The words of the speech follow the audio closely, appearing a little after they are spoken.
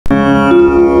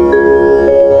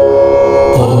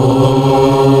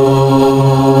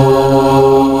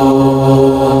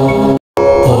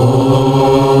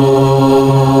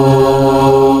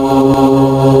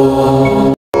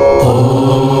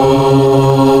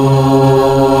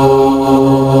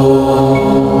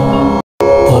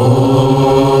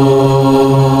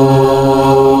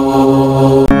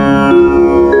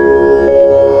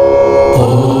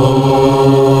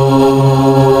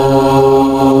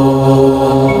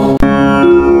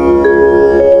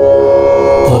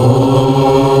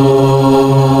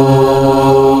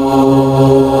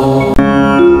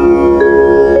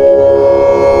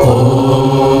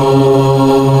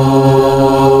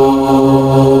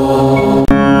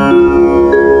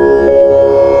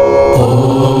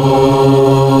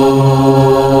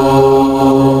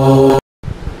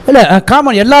இல்லை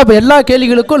காமன் எல்லா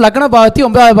கேள்விகளுக்கும் லக்ன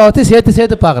பாவத்தையும் 9வது பாவத்தையும்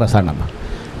சேர்த்து பார்க்குறோம் சார். நம்ம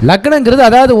லக்னங்கிறது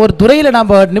அதாவது ஒரு துறையில்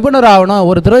நம்ம நிபுணர் ஆகணும்,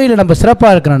 ஒரு துறையில் நம்ம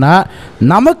சிறப்பாக இருக்கணும்னா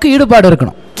நமக்கு ஈடுபாடு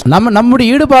இருக்கணும்.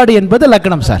 நம்முடைய ஈடுபாடு என்பது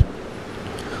லக்னம் சார்.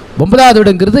 9வது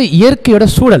வீடுங்கிறது இயற்கையோட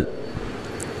சூழல்.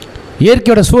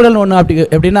 இயற்கையோட சூழல் ஒன்று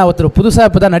எப்படின்னா ஒருத்தர் புதுசாக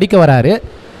இப்போ தான் நடிக்க வராரு.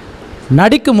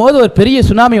 நடிக்கும் போது ஒரு பெரிய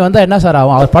சுனாமி வந்தால் என்ன சார்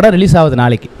ஆகும்? அவர் படம் ரிலீஸ் ஆகுது,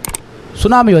 நாளைக்கு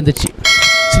சுனாமி வந்துச்சு,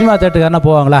 சினிமா தேட்டருக்காரனா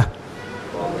போவாங்களா?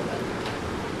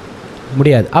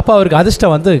 முடியாது. அப்போ அவருக்கு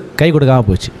அதிர்ஷ்டம் வந்து கை கொடுக்காமல்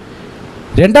போச்சு.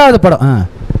 2வது படம்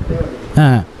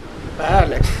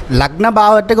லக்ன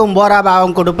பாவத்துக்கு 9ஆம்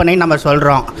பாவம் கொடுப்பனே நம்ம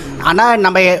சொல்கிறோம். ஆனால்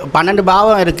நம்ம 12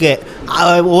 பாவம் இருக்குது,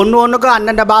 ஒன்றுக்கும்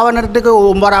அந்தந்த பாவனத்துக்கு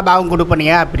 9ஆம் பாவம்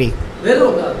கொடுப்பனையா? அப்படி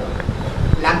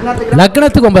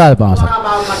லக்னத்துக்கு 9வது பாவம் சார்.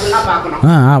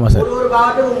 ஆமாம் சார்,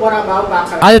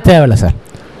 அது தேவையில்லை சார்.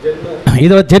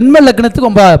 இது ஜென்ம லக்னத்துக்கு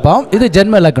 9வது பாவம், இது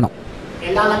ஜென்ம லக்னம்.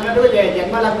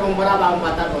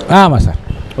 ஆமாம் சார்,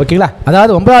 ஓகேங்களா?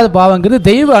 அதாவது 9வது பாவங்கிறது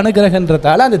தெய்வ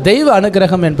அனுகிரகன்றதால அந்த தெய்வ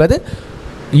அனுகிரகம் என்பது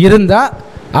இருந்தால்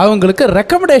அவங்களுக்கு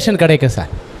ரெக்கமெண்டேஷன் கிடைக்கும்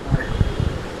சார்.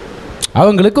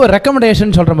 அவங்களுக்கு ஒரு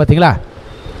ரெக்கமெண்டேஷன் சொல்கிறோம் பார்த்தீங்களா,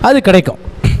 அது கிடைக்கும்.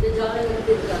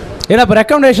 ஏன்னா இப்போ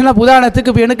ரெக்கமெண்டேஷனாக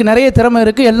உதாரணத்துக்கு இப்போ எனக்கு நிறைய திறமை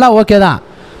இருக்குது, எல்லாம் ஓகே தான்.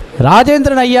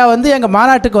 ராஜேந்திரன் ஐயா வந்து எங்கள்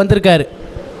மாநாட்டுக்கு வந்திருக்காரு.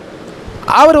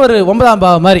 அவர் ஒரு 9ஆம்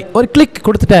பாவம் மாதிரி ஒரு கிளிக்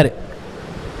கொடுத்துட்டாரு,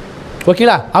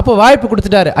 ஓகேங்களா? அப்போ வாய்ப்பு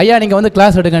கொடுத்துட்டாரு, ஐயா நீங்கள் வந்து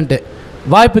கிளாஸ் எடுங்கன்ட்டு.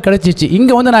 வாய்ப்பு கிடைச்சிச்சு.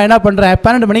 இங்கே வந்து நான் என்ன பண்ணுறேன்,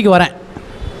 12 மணிக்கு வரேன்.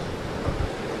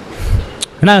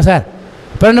 என்னங்க சார்,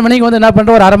 12 மணிக்கு வந்து என்ன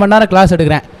பண்ணுறேன், ஒரு அரை மணி நேரம் கிளாஸ்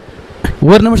எடுக்கிறேன்.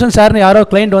 1 நிமிஷம் சார்னு யாரோ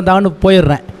கிளைண்ட் வந்தாங்கன்னு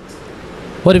போயிடுறேன்.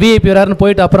 ஒரு விஐபி வராருன்னு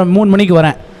போயிட்டு அப்புறம் 3 மணிக்கு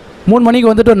வரேன். 3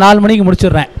 மணிக்கு வந்துட்டு ஒரு 4 மணிக்கு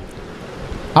முடிச்சிடுறேன்.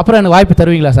 அப்புறம் எனக்கு வாய்ப்பு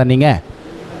தருவீங்களா சார்? நீங்கள்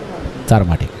தர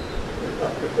மாட்டீங்க.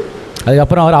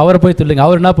 அதுக்கப்புறம் அவரை போய் சொல்லுங்க.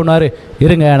 அவர் என்ன பண்ணுவார்,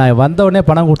 இருங்க நான் வந்த உடனே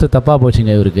பணம் கொடுத்து தப்பாக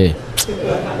போச்சுங்க இவருக்கு,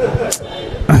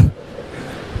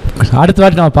 அடுத்த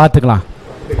வாட்டி நம்ம பார்த்துக்கலாம்,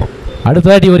 அடுத்த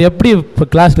வாட்டி இவர் எப்படி இப்போ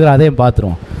கிளாஸ் இருக்கிற அதையும்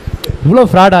பார்த்துருவோம். இவ்வளோ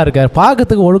ஃப்ராடாக இருக்கார்,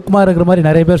 பார்க்கறதுக்கு ஒழுக்கமாக இருக்கிற மாதிரி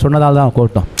நிறைய பேர் சொன்னதால் தான்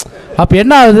கூட்டம். அப்போ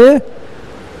என்ன ஆகுது,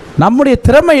 நம்முடைய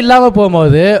திறமை இல்லாமல்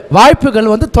போகும்போது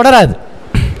வாய்ப்புகள் வந்து தொடராது.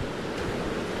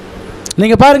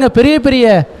 நீங்கள் பாருங்கள், பெரிய பெரிய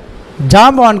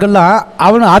ஜாம்பவான்கள்லாம்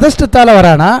அவனு அதிர்ஷ்டத்தால்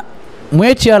வரானா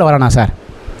முயற்சியால் வரானா சார்?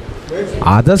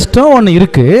 அதிர்ஷ்டம் ஒன்று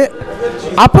இருக்குது,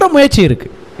 அப்புறம் முயற்சி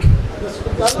இருக்குது.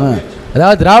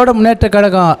 அதாவது திராவிட முன்னேற்ற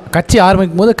கழகம் கட்சி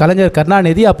ஆரம்பிக்கும் போது கலைஞர்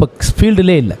கருணாநிதி அப்போ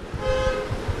ஃபீல்டுலே இல்லை,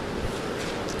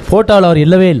 ஃபோட்டோவில் அவர்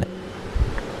இல்லவே இல்லை.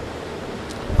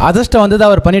 அதிர்ஷ்டம் வந்தது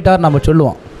அவர் பண்ணிட்டார் நம்ம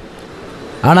சொல்லுவோம்.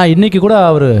 ஆனால் இன்றைக்கி கூட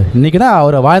இன்றைக்கினா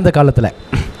அவர் வாழ்ந்த காலத்தில்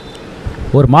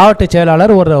ஒரு மாவட்ட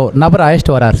செயலாளர் ஒரு நபர்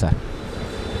அழைச்சிட்டு வரார் சார்.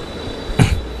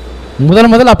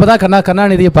 முதல் அப்போ தான்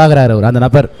கருணாநிதியை பார்க்குறாரு அவர், அந்த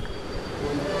நபர்.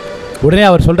 உடனே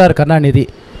அவர் சொல்கிறார், கருணாநிதி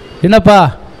என்னப்பா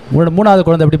உங்களோட 3வது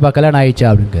குழந்தை எப்படிப்பா கல்யாணம் ஆயிடுச்சா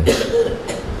அப்படின்னு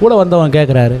கூட வந்தவன்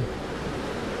கேட்குறாரு.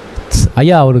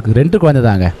 ஐயா அவருக்கு 2 குழந்தை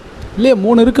தாங்க. இல்லையே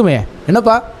 3 இருக்குமே.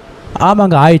 என்னப்பா?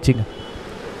 ஆமாங்க ஆயிடுச்சுங்க.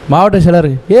 மாவட்ட செயலர்,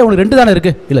 உனக்கு 2 தானே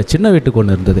இருக்குது? இல்லை சின்ன வீட்டுக்கு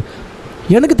 1 இருந்தது.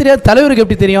 எனக்கு தெரியாது, தலைவருக்கு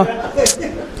எப்படி தெரியும்?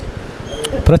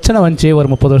 பிரச்சனை வந்துச்சு ஒரு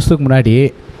 30 வருஷத்துக்கு முன்னாடி.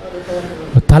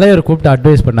 தலைவர் கூப்பிட்டு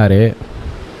அட்வைஸ் பண்ணார்,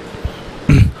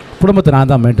 குடும்பத்தை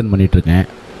நான் தான் மெயின்டைன் பண்ணிகிட்ருக்கேன்,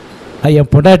 என்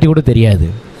பொண்டாட்டி கூட தெரியாது.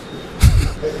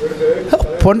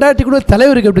 பொண்டாட்டி கூட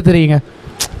தலைவருக்கு எப்படி தெரியுங்க?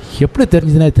 எப்படி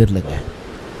தெரிஞ்சதுன்னே தெரிலங்க.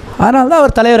 அதனால தான்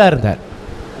அவர் தலைவராக இருந்தார்.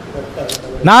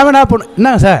 நான் வேணா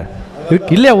என்னங்க சார்,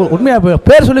 இல்லையா உண்மையாக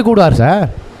பேர் சொல்லி கூடுவார் சார்,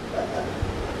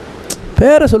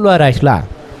 பேரை சொல்லுவார். ஆக்சுவலாக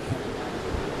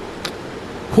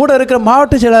கூட இருக்கிற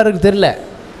மாவட்ட செயலாளருக்கு தெரியல.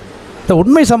 இந்த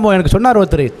உண்மை சம்பவம் எனக்கு சொன்னார்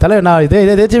ஒருத்தர் தலைவர்.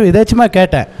 நான் எதாச்சுமாக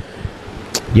கேட்டேன்.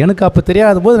 எனக்கு அப்போ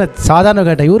தெரியாத போது நான் சாதாரண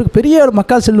கேட்டேன், இவருக்கு பெரிய ஒரு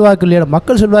மக்கள் செல்வாக்கு இல்லையா?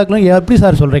 மக்கள் செல்வாக்குலாம் எப்படி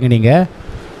சார் சொல்கிறீங்க நீங்கள்?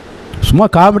 சும்மா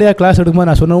காமெடியாக கிளாஸ் எடுக்கும்போது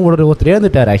நான் சொன்ன ஒருத்தர்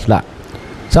ஏந்துட்டார். ஆக்சுவலாக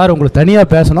சார் உங்களுக்கு தனியாக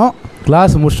பேசணும்,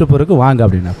 கிளாஸ் முடிச்சுட்டு பிறகு வாங்க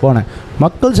அப்படின்னு போனேன்.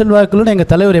 மக்கள் செல்வாக்குன்னு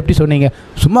எங்கள் தலைவர் எப்படி சொன்னீங்க?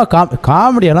 சும்மா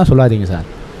காமெடியெல்லாம் சொல்லாதீங்க சார்,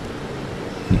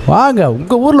 வாங்க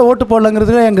உங்கள் ஊரில் ஓட்டு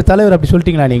போடலங்கிறதுல எங்கள் தலைவர் அப்படி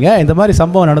சொல்லிட்டீங்களா நீங்கள்? இந்த மாதிரி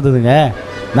சம்பவம் நடந்ததுங்க,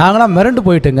 நாங்களாம் மிரண்டு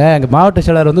போயிட்டுங்க, எங்கள் மாவட்ட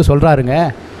செயலாளர் வந்து சொல்கிறாருங்க,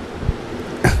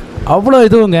 அவ்வளோ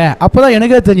இதுவுங்க. அப்போ தான்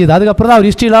எனக்கே தெரிஞ்சுது. அதுக்கப்புறம் தான் அவர்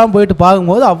ஹிஸ்ட்ரிலாம் போயிட்டு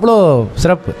பார்க்கும்போது அவ்வளோ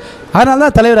சிறப்பு. அதனால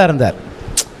தான் தலைவராக இருந்தார்.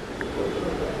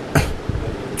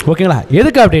 ஓகேங்களா?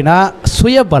 எதுக்கு அப்படின்னா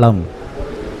சுயபலம்.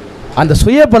 அந்த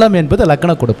சுயபலம் என்பது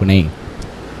லக்ன கொடுப்பினை.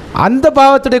 அந்த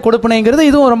பாவத்துடைய கொடுப்பினைங்கிறது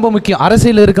இதுவும் ரொம்ப முக்கியம்.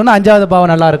 அரசியல் இருக்கணும், 5வது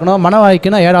பாவம் நல்லா இருக்கணும்,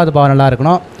 மனவாய்க்குன்னா 7வது பாவம் நல்லா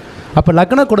இருக்கணும். அப்போ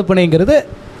லக்ன கொடுப்பினைங்கிறது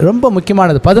ரொம்ப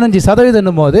முக்கியமானது.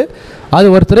 15% போது அது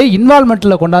ஒருத்தரை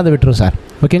இன்வால்மெண்ட்டில் கொண்டாந்து விட்டுரும் சார்.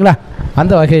 ஓகேங்களா?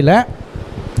 அந்த வகையில்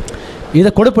இதை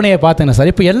கொடுப்பினையை பார்த்துங்க சார்.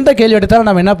 இப்போ எந்த கேள்வி எடுத்தாலும்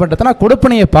நம்ம என்ன பண்ணுறதுனா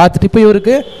கொடுப்பினையை பார்த்துட்டு, இப்போ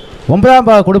இவருக்கு 9ஆம்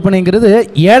பாவ கொடுப்பினைங்கிறது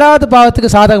 7வது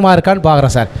பாவத்துக்கு சாதகமாக இருக்கான்னு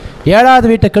பார்க்குறோம் சார். 7வது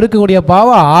வீட்டை கெடுக்கக்கூடிய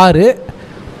பாவம் 6,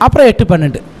 அப்புறம் 8,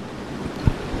 12.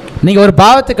 நீங்கள் ஒரு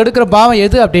பாவத்துக்கு எடுக்கிற பாவம்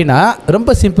எது அப்படின்னா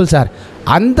ரொம்ப சிம்பிள் சார்.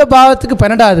 அந்த பாவத்துக்கு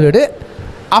 12வது வீடு,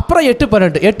 அப்புறம் 8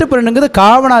 12. 8 12ங்கிறது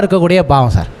காமனாக இருக்கக்கூடிய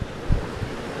பாவம் சார்.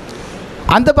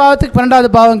 அந்த பாவத்துக்கு 12வது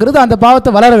பாவங்கிறது அந்த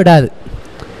பாவத்தை வளர விடாது.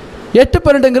 8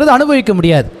 12ங்கிறது அனுபவிக்க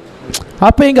முடியாது.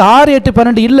 அப்போ இங்கே 6 8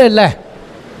 12 இல்லை.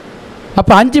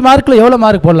 அப்போ 5 மார்க்கில் எவ்வளோ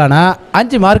மார்க் போடலான்னா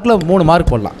 5 மார்க்கில் 3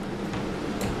 மார்க் போடலாம்.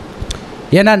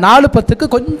 ஏன்னா 4 10க்கு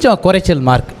கொஞ்சம் குறைச்சல்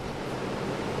மார்க்.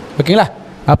 ஓகேங்களா?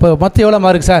 அப்போ மொத்தம் எவ்வளோ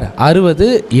மார்க் சார்? 60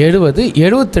 70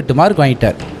 78 மார்க்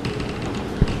வாங்கிட்டார்.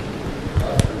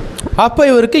 அப்போ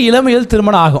இவருக்கு இளமையில்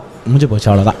திருமணம் ஆகும். முடிஞ்சு போச்சு,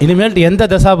 அவ்வளோதான். இனிமேல் எந்த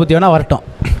தசாபுத்தி வேணால் வரட்டும்,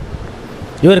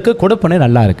 இவருக்கு கொடுப்பனை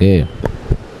நல்லா இருக்குது.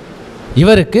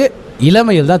 இவருக்கு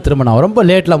இளமையில் தான் திருமணம் ஆகும். ரொம்ப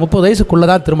லேட்டில் 30 வயசுக்குள்ளே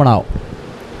தான் திருமணம் ஆகும்.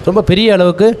 ரொம்ப பெரிய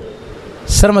அளவுக்கு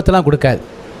சிரமத்தெல்லாம் கொடுக்காது.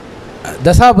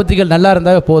 தசாபுத்திகள் நல்லா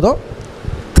இருந்தாவே போதும்,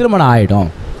 திருமணம் ஆகிடும்.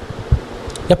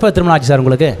 எப்போ திருமணம் ஆச்சு சார்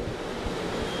உங்களுக்கு?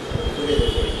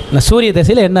 நான் சூரிய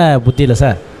தசையில் என்ன புத்தி இல்லை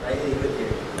சார்?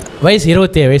 வயசு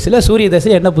 27 வயசில் சூரிய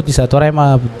தசையில் என்ன புத்தி சார்?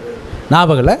 தோராயமாக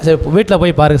ஞாபகம் இல்லை. சரி, வீட்டில்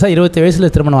போய் பாருங்கள் சார். 27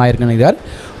 வயசில் திருமணம் ஆயிருக்குன்னு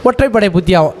ஒற்றைப்படை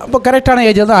புத்தி ஆகும். அப்போ கரெக்டான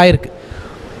ஏஜில் தான் ஆயிருக்கு.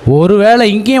 ஒருவேளை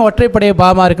இங்கேயும் ஒற்றைப்படை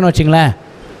பாவமாக இருக்குன்னு வச்சிங்களேன்,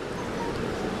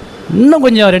 இன்னும்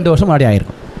கொஞ்சம் 2 வருஷம் முன்னாடி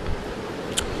ஆகிருக்கும்.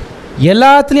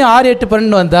 எல்லாத்துலேயும் 6 8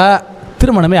 12 வந்தால்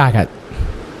திருமணமே ஆகாது.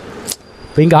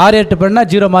 இப்போ இங்கே 6 8 12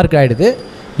 0 மார்க் ஆகிடுது,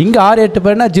 இங்கே 6 8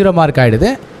 12 0 மார்க்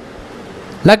ஆகிடுது.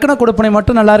 லக்ன கொடுப்பனை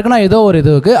மட்டும் நல்லா இருக்குன்னா ஏதோ ஒரு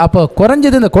இதுவுக்கு. அப்போ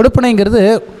குறைஞ்சது இந்த கொடுப்பனைங்கிறது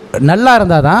நல்லா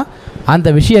இருந்தால் தான் அந்த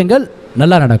விஷயங்கள்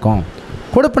நல்லா நடக்கும்.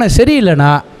 கொடுப்பனை சரியில்லைன்னா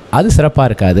அது சிறப்பாக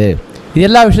இருக்காது. இது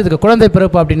எல்லா விஷயத்துக்கு, குழந்தை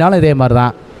பிறப்பு அப்படின்னாலும் இதே மாதிரி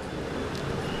தான்.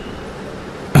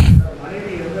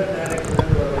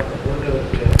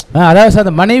 அதாவது சார்,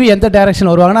 அந்த மனைவி எந்த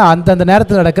டைரக்ஷன் வருவாங்கன்னா அந்தந்த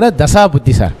நேரத்தில் நடக்கிற தசா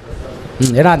புத்தி சார்.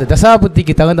 ஏன்னா அந்த தசா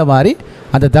புத்திக்கு தகுந்த மாதிரி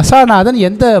அந்த தசாநாதன்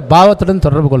எந்த பாவத்துடன்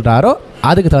தொடர்பு கொள்கிறாரோ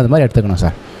அதுக்கு தகுந்த மாதிரி எடுத்துக்கணும்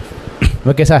சார்.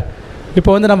 Okay sir. இப்போ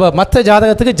வந்து நம்ம மற்ற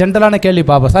ஜாதகத்துக்கு ஜென்ரலான கேள்வி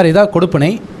பார்ப்போம் சார். இதான்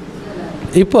கொடுப்பனை.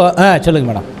 இப்போ சொல்லுங்கள்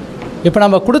மேடம். இப்போ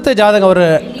நம்ம கொடுத்த ஜாதகம் ஒரு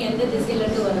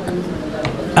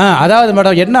அதாவது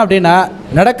மேடம் என்ன அப்படின்னா,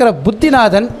 நடக்கிற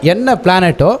புத்திநாதன் என்ன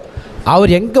பிளானட்டோ அவர்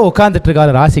எங்கே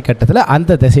உட்காந்துட்ருக்காரு ராசி கட்டத்தில்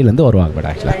அந்த திசையிலேருந்து வருவாங்க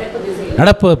மேடம். ஆக்சுவலாக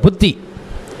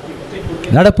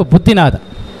நடப்பு புத்திநாதன்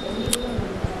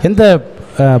எந்த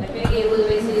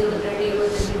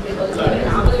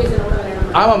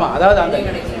ஆமாம்மா, அதாவது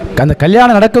அந்த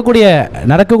கல்யாணம்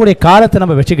நடக்கக்கூடிய காலத்தை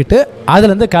நம்ம வச்சுக்கிட்டு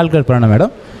அதுலேருந்து கால்குலேட் பண்ணணும்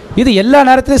மேடம். இது எல்லா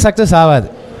நேரத்துலையும் சக்ஸஸ் ஆகாது.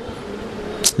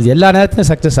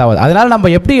 அதனால் நம்ம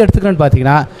எப்படி எடுத்துக்கணும்னு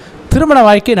பார்த்தீங்கன்னா, திருமண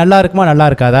வாழ்க்கை நல்லா இருக்குமா நல்லா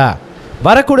இருக்காதா,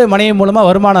 வரக்கூடிய மனைவி மூலமாக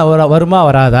வருமானம் வருமா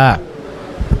வராதா,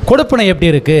 கொடுப்பனை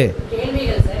எப்படி இருக்குது,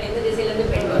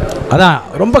 அதான்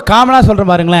ரொம்ப காமனாக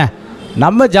சொல்கிறேன் பாருங்களேன்.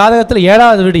 நம்ம ஜாதகத்தில்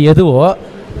 7வது வீடு எதுவோ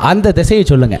அந்த திசையை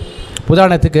சொல்லுங்கள்.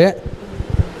 உதாரணத்துக்கு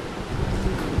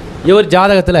இவர்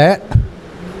ஜாதகத்தில்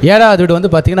 7வது வீடு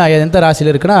வந்து பார்த்திங்கன்னா எந்த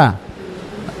ராசியில் இருக்குன்னா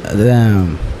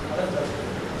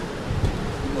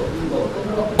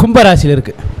கும்பராசியில்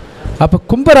இருக்குது. அப்போ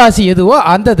கும்பராசி எதுவோ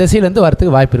அந்த திசையிலேருந்து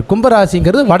வரத்துக்கு வாய்ப்பு இருக்குது.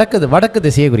 கும்பராசிங்கிறது வடக்கு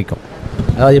திசையை குறிக்கும்.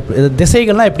 அதாவது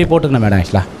திசைகள்லாம் எப்படி போட்டுக்கணும் மேடம்.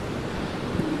 ஆக்சுவலாக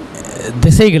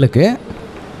திசைகளுக்கு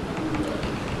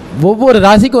ஒவ்வொரு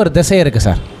ராசிக்கும் ஒரு திசை இருக்குது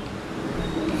சார்.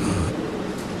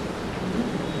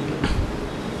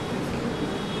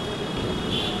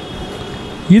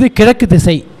 இது கிழக்கு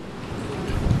திசை,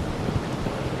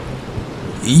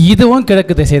 இதுவும்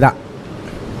கிழக்கு திசை தான்.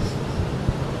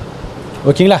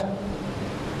 ஓகேங்களா?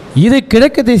 இது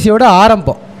கிழக்கு திசையோட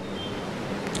ஆரம்பம்.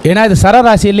 ஏன்னா இது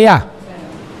சரராசி இல்லையா?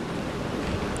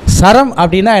 சரம்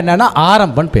அப்படின்னா என்னன்னா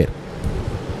ஆரம்பம்னு பேர்.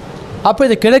 அப்போ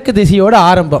இது கிழக்கு திசையோட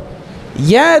ஆரம்பம்.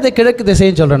 ஏன் இது கிழக்கு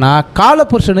திசைன்னு சொல்கிறேன்னா,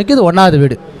 காலபுருஷனுக்கு இது 1வது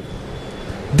வீடு.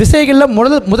 திசைகளில்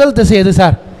முதல் திசை எது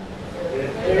சார்?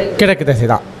 கிழக்கு திசை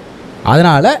தான்.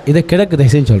 அதனால் இது கிழக்கு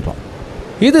திசைன்னு சொல்கிறோம்.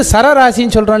 இது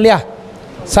சரராசின்னு சொல்கிறோம் இல்லையா?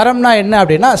 சரம்னா என்ன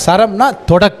அப்படின்னா, சரம்னா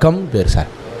தொடக்கம் பேர் சார்.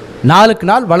 நாளுக்கு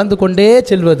நாள் வளர்ந்து கொண்டே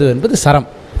செல்வது என்பது சரம்.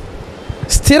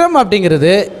 ஸ்திரம்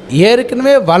அப்படிங்கிறது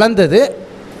ஏற்கனவே வளர்ந்தது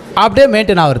அப்படியே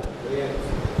மெயின்டைன் ஆகுறது.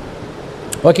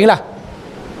 ஓகேங்களா?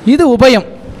 இது உபயம்.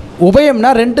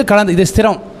 உபயம்னா 2 கலந்து, இது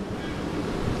ஸ்திரம்.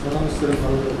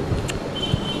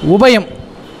 உபயம்.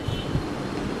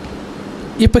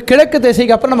 இப்போ கிழக்கு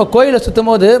திசைக்கு அப்புறம் நம்ம கோயிலை சுற்றும்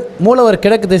போது மூலவர்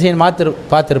கிழக்கு திசையை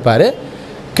பார்த்துருப்பார்.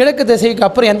 கிழக்கு திசைக்கு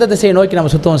அப்புறம் எந்த திசையை நோக்கி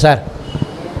நம்ம சுற்றுவோம் சார்?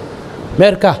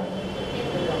 மேற்கா?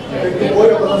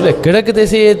 இல்லை, கிழக்கு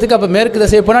திசையத்துக்கு அப்போ மேற்கு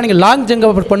திசையை போனால் நீங்கள் லாங்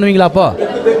ஜங்க் பண்ணுவீங்களா? அப்போ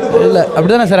இல்லை,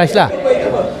 அப்படி தானே சார் ஆக்சுவலாக?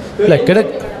 இல்லை,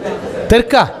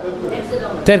 தெற்கா?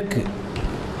 தெற்கு.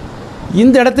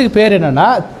 இந்த இடத்துக்கு பேர் என்னென்னா,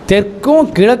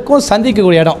 தெற்கும் கிழக்கும்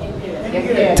சந்திக்கக்கூடிய இடம்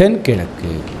தென்கிழக்கு.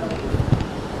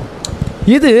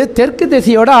 இது தெற்கு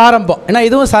திசையோட ஆரம்பம். ஏன்னா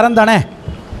இதுவும் சரம் தானே.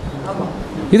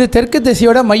 இது தெற்கு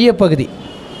திசையோட மையப்பகுதி.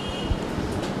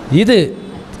 இது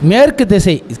மேற்கு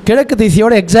திசை. கிழக்கு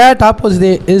திசையோட எக்ஸாக்ட் ஆப்போசிட்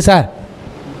இது சார்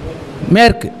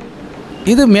மேற்கு.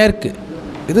 இது மேற்கு,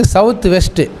 இது சவுத்து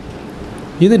வெஸ்ட்டு,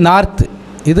 இது நார்த்து,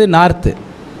 இது நார்த்து,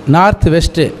 நார்த்து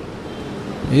வெஸ்ட்டு,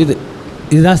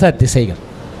 இதுதான் சார் திசைகள்.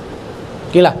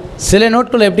 ஓகேங்களா? சில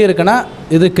நோட்கள் எப்படி இருக்குன்னா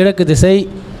இது கிழக்கு திசை,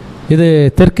 இது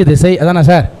தெற்கு திசை, அதானே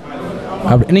சார்?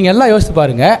 அப்படி நீங்கள் எல்லாம் யோசித்து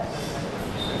பாருங்கள்.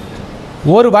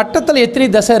 ஒரு வட்டத்தில் எத்தனை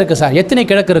திசை இருக்குது சார்? எத்தனை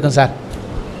கிழக்கு இருக்கும் சார்?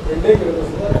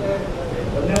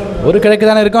 ஒரு கிழக்கு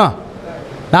தானே இருக்கும்.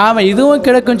 நாம் இதுவும்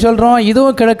கிழக்குன்னு சொல்கிறோம்,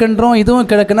 இதுவும் கிழக்குன்றோம், இதுவும்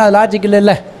கிழக்குன்னா அது லாஜிக்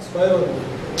இல்லை.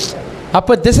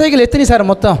 அப்போ திசைகள் எத்தனை சார்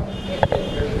மொத்தம்?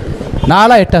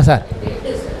 4 8 சார்?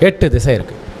 8 திசை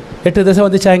இருக்குது. 8 திசை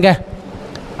வந்துச்சாங்க.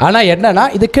 ஆனால் என்னென்னா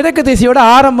இது கிழக்கு திசையோட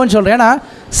ஆரம்பம்னு சொல்கிறேன். ஏன்னா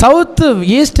சவுத்து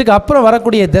ஈஸ்ட்டுக்கு அப்புறம்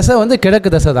வரக்கூடிய திசை வந்து கிழக்கு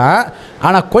திசை தான்.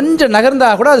 ஆனால் கொஞ்சம்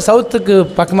நகர்ந்தால் கூட அது சவுத்துக்கு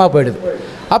பக்கமாக போயிடுது.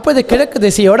 அப்போ இது கிழக்கு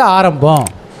திசையோட ஆரம்பம்.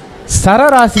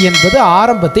 சரராசி என்பது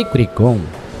ஆரம்பத்தை குறிக்கும்,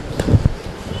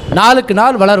 நாளுக்கு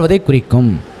நாள் வளர்வதை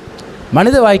குறிக்கும்.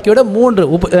 மனித வாழ்க்கையோட 3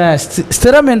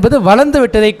 ஸ்திரம் என்பது வளர்ந்து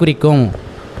விட்டதை குறிக்கும்.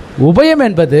 உபயம்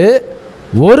என்பது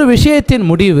ஒரு விஷயத்தின்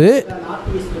முடிவு.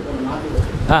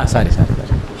 சாரி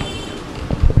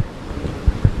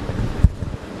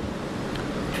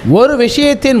ஒரு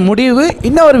விஷயத்தின் முடிவு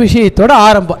இன்னொரு விஷயத்தோட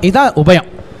ஆரம்பம். இதுதான் உபயம்.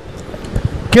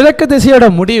 கிழக்கு திசையோட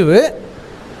முடிவு,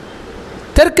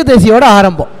 தெற்கு திசையோட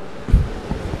ஆரம்பம்,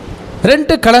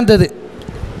 2 கலந்தது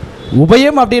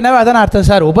உபயம் அப்படின்னாவே அதான அர்த்தம்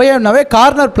சார். உபயம்னாவே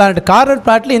corner planet. கார்னர்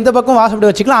பிளானட்டில் இந்த பக்கம் வாசப்படி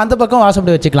வச்சுக்கலாம், அந்த பக்கம்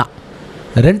வாசப்படி வச்சுக்கலாம்,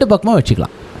 2 பக்கமும்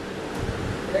வச்சுக்கலாம்.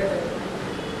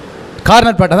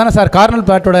 கார்னர் பிளாட் அதானே சார்? கார்னர்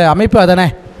பிளாட்டோட அமைப்பு அதானே?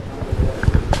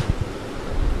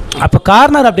 அப்போ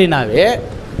கார்னர் அப்படின்னாவே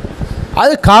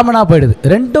அது காமனாக போயிடுது.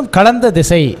 2ம் கலந்த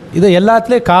திசை. இது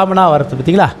எல்லாத்துலேயும் காமனாக வரது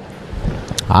பார்த்தீங்களா?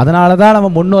 அதனால தான் நம்ம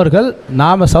முன்னோர்கள்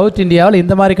நாம் சவுத் இந்தியாவில்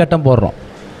இந்த மாதிரி கட்டம் போடுறோம்.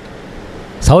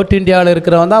 சவுத் இந்தியாவில்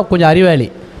இருக்கிறவன் தான் கொஞ்சம் அறிவாளி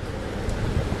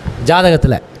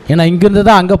ஜாதகத்தில். ஏன்னா இங்கேருந்து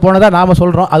தான் அங்கே போனதாக நாம்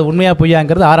சொல்கிறோம். அது உண்மையாக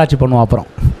பொய்யாங்கிறது ஆராய்ச்சி பண்ணுவோம். அப்புறம்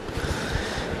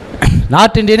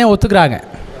நார்த் இந்தியனே ஒத்துக்கிறாங்க.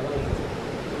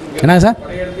 என்ன சார்?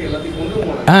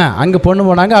 அங்கே பொண்ணு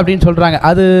போனாங்க அப்படின்னு சொல்கிறாங்க.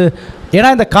 அது ஏன்னா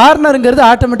இந்த கார்னருங்கிறது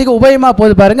ஆட்டோமேட்டிக்காக உபயமாக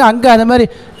போகுது பாருங்கள். அங்கே அந்த மாதிரி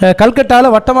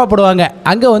கல்கட்டாவில் வட்டமாக போடுவாங்க,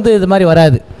 அங்கே வந்து இது மாதிரி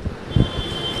வராது.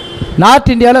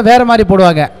 நார்த் இந்தியாவில் வேறு மாதிரி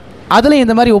போடுவாங்க, அதுலேயும்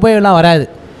இந்த மாதிரி உபயம்லாம் வராது.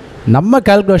 நம்ம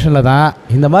கால்குலேஷனில் தான்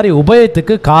இந்த மாதிரி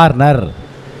உபயத்துக்கு கார்னர்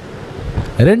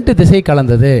 2 திசை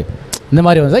கலந்தது இந்த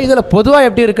மாதிரி வந்து. இதில் பொதுவாக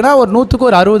எப்படி இருக்குன்னா ஒரு 100க்கு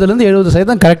ஒரு 60லேருந்து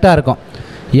 70% கரெக்டாக இருக்கும்.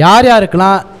 யார்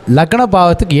யாருக்கெல்லாம் லக்ன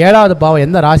பாவத்துக்கு 7வது பாவம்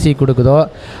எந்த ராசி கொடுக்குதோ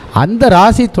அந்த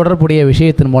ராசி தொடர்புடைய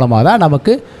விஷயத்தின் மூலமாக தான்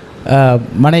நமக்கு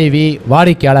மனைவி,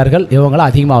 வாடிக்கையாளர்கள் இவங்களாம்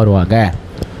அதிகமாக வருவாங்க.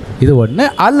 இது ஒன்று.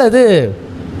 அல்லது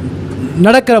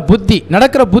நடக்கிற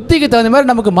புத்திக்கு தகுந்த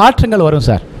மாதிரி நமக்கு மாற்றங்கள் வரும்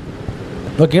சார்.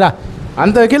 ஓகேங்களா?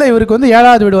 அந்த வகையில் இவருக்கு வந்து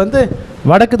 7வது வீடு வந்து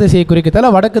வடக்கு திசையை குறிக்கத்தால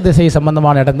வடக்கு திசை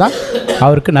சம்பந்தமான இடம் தான்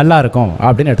அவருக்கு நல்லா இருக்கும்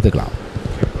அப்படின்னு எடுத்துக்கலாம்.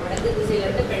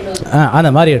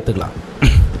 அந்த மாதிரி எடுத்துக்கலாம்.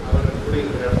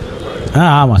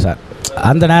 ஆமாம் சார்.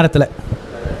 அந்த நேரத்தில்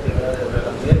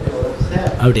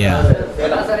அப்படியா?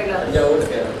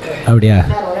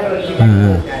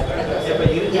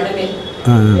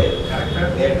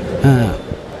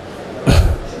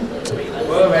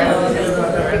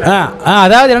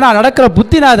 அதாவது என்னன்னா நடக்கிற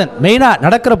புத்திநாதன், மெயினாக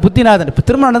நடக்கிற புத்திநாதன். இப்போ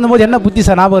திருமணம் நடந்தும்போது என்ன புத்தி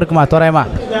சார் ஞாபகம் இருக்குமா? தோராயமா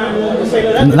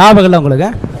ஞாபகம் இல்லை உங்களுக்கு?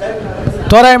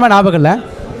 தோராயமா ஞாபகம் இல்லை?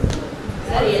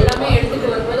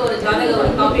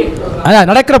 அதான்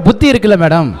நடக்கிற புத்தி இருக்குல்ல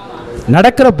மேடம்.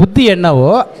 நடக்கிற புத்தி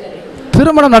என்னவோ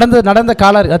திருமணம் நடந்த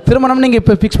திருமணம் நீங்கள்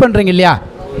இப்போ ஃபிக்ஸ் பண்ணுறீங்க இல்லையா?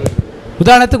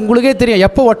 உதாரணத்துக்கு உங்களுக்கே தெரியும்,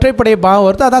 எப்போ ஒற்றைப்படை பாவம்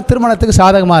வருதோ அதான் திருமணத்துக்கு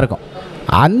சாதகமாக இருக்கும்.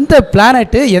 அந்த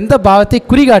பிளானெட்டு எந்த பாவத்தை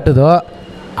குறிகாட்டுதோ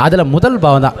அதில் முதல்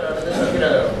பாவம் தான்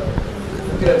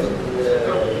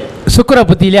சுக்கிர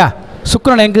புத்தி இல்லையா?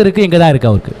 சுக்கிரன் எங்கே இருக்குது? இங்கே தான்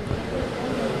இருக்குது. அவருக்கு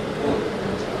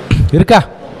இருக்கா?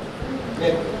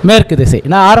 மேற்கு திசை.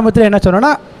 நான் ஆரம்பத்தில் என்ன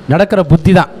சொன்னேன்னா நடக்கிற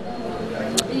புத்தி தான்.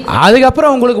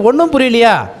 அதுக்கப்புறம் உங்களுக்கு ஒன்றும்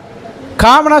புரியலையா?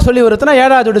 காமனாக சொல்லி வருதுன்னா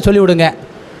 7வது வீடு சொல்லி விடுங்க.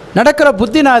 நடக்கிற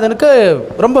புத்திநாதனுக்கு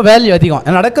ரொம்ப வேல்யூ அதிகம்.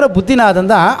 நடக்கிற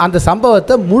புத்திநாதன் தான் அந்த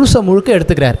சம்பவத்தை முழுக்க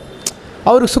எடுத்துக்கிறார்.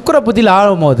 அவருக்கு சுக்கிர புத்தியில்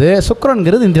ஆகும்போது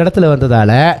சுக்கிரன்கிறது இந்த இடத்துல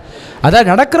வந்ததால், அதாவது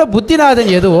நடக்கிற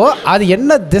புத்திநாதன் எதுவோ அது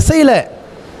என்ன திசையில்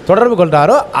தொடர்பு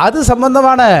கொள்கிறாரோ அது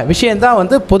சம்பந்தமான விஷயந்தான்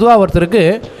வந்து பொதுவாக ஒருத்தருக்கு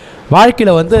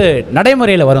வாழ்க்கையில் வந்து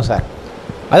நடைமுறையில் வரும் சார்.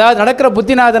 அதாவது நடக்கிற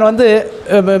புத்திநாதன் வந்து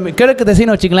கிழக்கு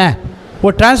திசைன்னு வச்சுங்களேன்,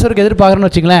 ஒரு டிரான்ஸ்ஃபருக்கு எதிர்பார்க்குறேன்னு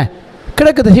வச்சுங்களேன்,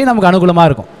 கிழக்கு திசை நமக்கு அனுகூலமாக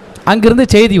இருக்கும். அங்கேருந்து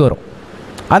செய்தி வரும்,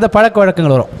 அந்த பழக்க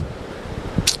வழக்கங்கள் வரும்.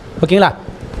 ஓகேங்களா?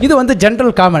 இது வந்து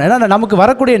ஜென்ரல் காமன். ஏன்னா நமக்கு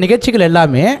வரக்கூடிய நிகழ்ச்சிகள்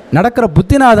எல்லாமே நடக்கிற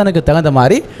புத்திநாதனுக்கு தகுந்த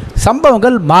மாதிரி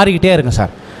சம்பவங்கள் மாறிக்கிட்டே இருக்கும்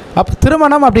சார். அப்போ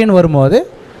திருமணம் அப்படின்னு வரும்போது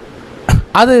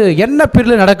அது என்ன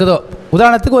பீரியடில் நடக்குதோ,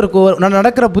 உதாரணத்துக்கு ஒரு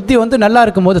நடக்கிற புத்தி வந்து நல்லா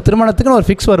இருக்கும்போது, திருமணத்துக்குன்னு ஒரு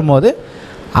ஃபிக்ஸ் வரும்போது,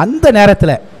 அந்த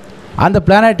நேரத்தில் அந்த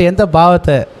பிளானட் எந்த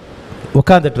பாவத்தை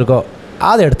உட்காந்துட்ருக்கோ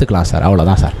அதை எடுத்துக்கலாம் சார்.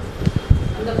 அவ்வளோதான் சார்.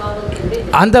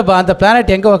 அந்த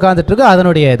பிளானட் எங்கே உட்காந்துட்ருக்கோ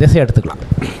அதனுடைய திசை எடுத்துக்கலாம்.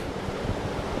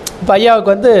 இப்போ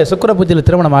ஐயாவுக்கு வந்து சுக்கிர புத்தியில்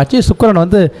திருமணம் ஆச்சு. சுக்கிரன்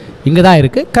வந்து இங்கே தான்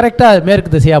இருக்குது, கரெக்டாக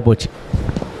மேற்கு திசையாக போச்சு.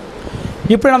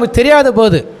 இப்போ நமக்கு தெரியாத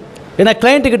போது, ஏன்னா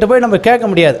கிளைண்ட்டுக்கிட்ட போய் நம்ம கேட்க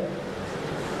முடியாது.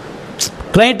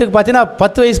 கிளைண்ட்டுக்கு பார்த்தீங்கன்னா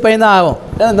 10 வயசு பையன் தான் ஆகும்.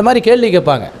 இந்த மாதிரி கேள்வி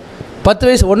கேட்பாங்க. 10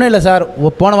 வயசு ஒன்றும் இல்லை சார்,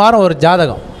 போன வாரம் ஒரு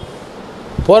ஜாதகம்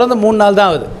பிறந்து 3 நாள் தான்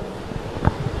ஆகுது,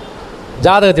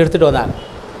 ஜாதகத்தை எடுத்துகிட்டு வந்தாங்க.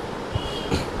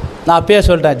 நான் அப்பயே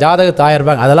சொல்லிட்டேன், ஜாதகத்தை 1000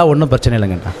 ரூபாய், அதெல்லாம் ஒன்றும் பிரச்சனை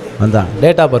இல்லைங்கண்ணா. வந்தான்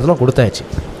டேட் ஆஃப் பர்த்லாம் கொடுத்தாச்சு.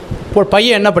 இப்போ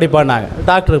பையன் என்ன படிப்பான்னாங்க,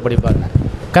 டாக்டருக்கு படிப்பாங்க.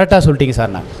 கரெக்டாக சொல்லிட்டீங்க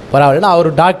சார். நான் பரவாயில்லன்னா அவர்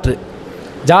டாக்டரு,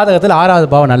 ஜாதகத்தில் 6வது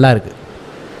பாவம் நல்லா இருக்குது.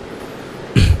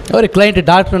 ஒரு கிளைண்ட்டு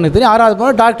டாக்டர்னு தெரியும், 6வது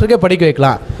பாவம் டாக்டருக்கே படிக்க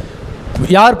வைக்கலாம்.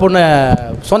 யார் பொண்ணு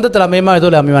சொந்தத்தில் அமையுமா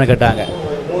எதுவும் அமையுமான்னு கேட்டாங்க.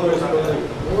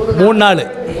 3 நாள்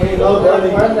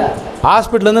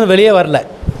ஹாஸ்பிட்டல்லேருந்து வெளியே வரல,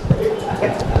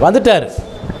 வந்துட்டார்.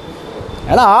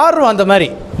 ஏன்னா ஆர்வம் அந்த மாதிரி,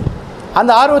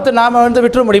 அந்த ஆர்வத்தை நாம் வந்து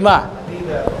விட்டுற முடியுமா?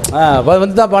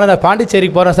 வந்து தான் போனேன், நான்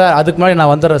பாண்டிச்சேரிக்கு போகிறேன் சார், அதுக்கு முன்னாடி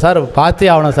நான் வந்துடுறேன் சார், பார்த்தே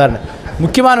ஆகணும் சார்.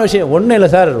 முக்கியமான விஷயம் ஒன்றும் இல்லை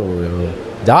சார்,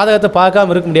 ஜாதகத்தை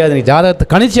பார்க்காம இருக்க முடியாது, நீங்கள் ஜாதகத்தை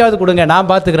கணிச்சியாவது கொடுங்க, நான்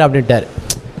பார்த்துக்கிறேன் அப்படின்ட்டார்.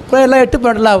 இப்போ எல்லாம்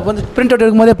 8-12 வந்து பிரிண்ட் அவுட்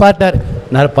எடுக்கும்போதே பார்த்தார்.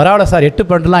 நான் பரவாயில்ல சார்,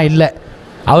 8-12 இல்லை,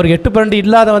 அவருக்கு 8-12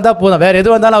 இல்லாத வந்தால் போதும், வேறு எது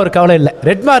வந்தாலும் அவருக்கு கவலை இல்லை,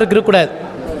 ரெட் மார்க் இருக்கக்கூடாது.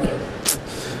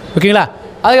 ஓகேங்களா?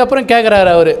 அதுக்கப்புறம்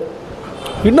கேட்குறாரு அவர்,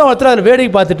 இன்னும் ஒருத்தர் அதில்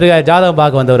வேடிக்கை பார்த்துட்டு இருக்காரு, ஜாதகம்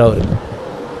பார்க்க வந்தவர்.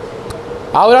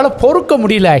 அவரால் பொறுக்க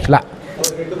முடியல ஆக்சுவலாக.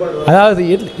 அதாவது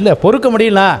இல்லை பொறுக்க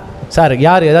முடியல சார்,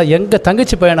 யார் ஏதாவது எங்கள்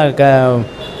தங்கச்சி பையனை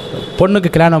பொண்ணுக்கு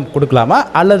கல்யாணம் கொடுக்கலாமா,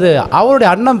 அல்லது அவருடைய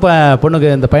அண்ணன் பொண்ணுக்கு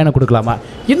இந்த பையனை கொடுக்கலாமா,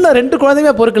 இன்னும் 2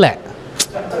 குழந்தையுமே பொறுக்கலை.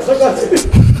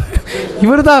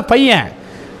 இவர் தான் பையன்,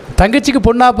 தங்கச்சிக்கு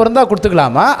பொண்ணாக பிறந்தால்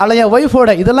கொடுத்துக்கலாமா, அல்ல என்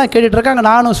ஒய்ஃபோட இதெல்லாம் கேட்டுட்ருக்காங்க.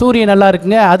 நானும் சூரியன் நல்லா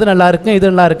இருக்குங்க, அது நல்லா இருக்குங்க,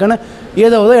 இது நல்லா இருக்குன்னு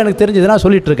ஏதோ எனக்கு தெரிஞ்சதுன்னா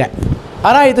சொல்லிகிட்ருக்கேன்.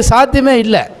 ஆனால் இது சாத்தியமே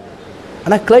இல்லை.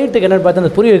 ஆனால் கிளைண்ட்டுக்கு என்னென்னு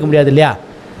பார்த்தா புரிய வைக்க முடியாது இல்லையா?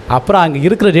 அப்புறம் அங்கே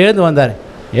இருக்கிற எழுந்து வந்தார்,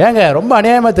 ஏங்க ரொம்ப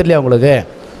அநியாயமாக தெரியலையா உங்களுக்கு,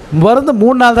 பிறந்து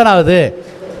 3 நாள் தானே ஆகுது,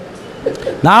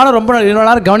 நானும் ரொம்ப இன்னொரு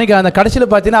நேரம் கவனிக்க அந்த கடைசியில்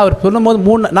பார்த்தீங்கன்னா அவர்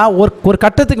சொல்லும்போது நான் ஒரு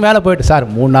கட்டத்துக்கு மேலே போயிட்டு, சார்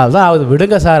 3 நாள் தான் ஆகுது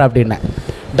விடுங்க சார் அப்படின்னேன்.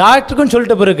 டாக்டருக்குன்னு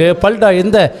சொல்லிட்ட பிறகு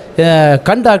இந்த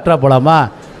கண் டாக்டராக போகலாமா,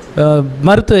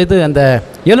 மருத்துவ அந்த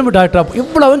எலும்பு டாக்டராக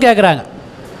இவ்வளவும் கேட்குறாங்க.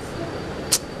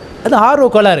 அது ஆர்வ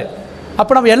கோளாறு.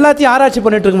 அப்போ நம்ம எல்லாத்தையும் ஆராய்ச்சி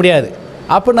பண்ணிகிட்டு இருக்க முடியாது.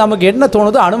 அப்போ நமக்கு என்ன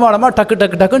தோணுதோ அனுமானமாக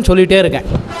டக்குன்னு சொல்லிகிட்டே இருக்கேன்.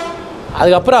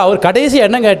 அதுக்கப்புறம் அவர் கடைசி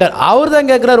என்ன கேட்டார், அவர் தான்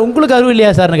கேட்குறாரு, உங்களுக்கு அறிவு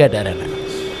இல்லையா சார்னு கேட்டார். என்ன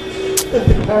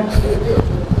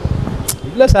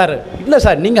இல்லை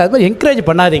சார் நீங்கள் அது மாதிரி என்கரேஜ்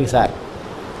பண்ணாதீங்க சார்,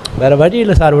 வேறு வழி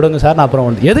இல்லை சார், விடுங்க சார். நான் அப்புறம்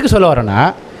வந்து எதுக்கு சொல்ல வரேன்னா,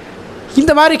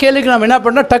 இந்த மாதிரி கேள்விக்கு நம்ம என்ன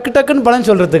பண்ணோம், டக்குன்னு பலன்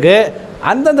சொல்கிறதுக்கு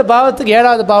அந்தந்த பாவத்துக்கு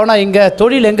 7வது பாவம்னா இங்கே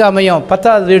தொழில் எங்கே அமையும்,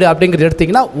 10வது வீடு அப்படிங்கிறது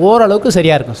எடுத்திங்கன்னா ஓரளவுக்கு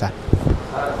சரியாக இருக்கும் சார்.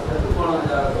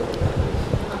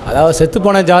 அதாவது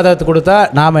செத்துப்போன ஜாதகத்தை கொடுத்தா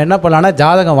நாம் என்ன பண்ணலான்னா,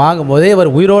 ஜாதகம் வாங்கும் போதே இவர்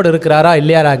உயிரோடு இருக்கிறாரா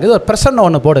இல்லையாராங்கிறது ஒரு பிரசன்னம்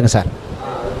ஒன்று போடுங்க சார்.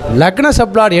 லக்ன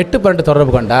சப்ளாட் 8-12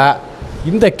 தொடர்பு கொண்டா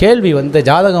இந்த கேள்வி வந்து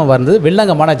ஜாதகம் வந்து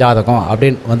வில்லங்கமான ஜாதகம்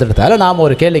அப்படின்னு வந்துட்டதால நாம்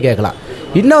ஒரு கேள்வி கேட்கலாம்.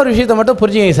 இன்னொரு விஷயத்தை மட்டும்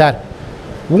புரிஞ்சுங்க சார்,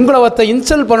 உங்களை ஒருத்த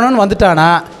இன்சல்ட் பண்ணணும்னு வந்துட்டானா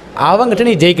அவங்ககிட்ட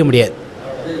நீ ஜெயிக்க முடியாது.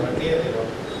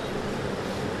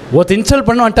 ஒருத்த இன்சல்ட்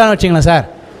பண்ண வந்துட்டான்னு வச்சிங்களேன் சார்,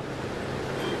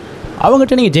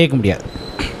 அவங்ககிட்ட நீங்கள் ஜெயிக்க முடியாது.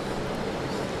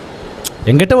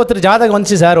 எங்கிட்ட ஒருத்தர் ஜாதகம்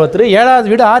வந்துச்சு சார், ஒருத்தர்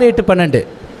 7வது வீடு 6-8-12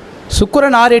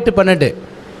 சுக்கிரன் 6-8-12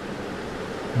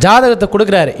 ஜாதகத்தை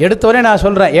கொடுக்குறாரு. எடுத்தவரே நான்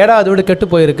சொல்கிறேன், 7வது வீடு கெட்டு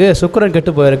போயிருக்கு, சுக்கிரன்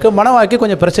கெட்டு போயிருக்கு, மனவாக்கி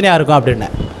கொஞ்சம் பிரச்சனையாக இருக்கும் அப்படின்னு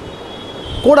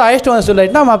கூட அழைச்சிட்டு வந்து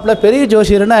சொல்லிட்டுனா, மாப்பிள்ள பெரிய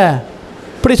ஜோசியர்னு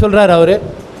இப்படி சொல்கிறாரு அவர்.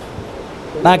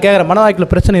 நான் கேட்குறேன்,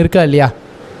 மனவாக்கில் பிரச்சனை இருக்கா இல்லையா?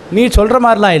 நீ சொல்கிற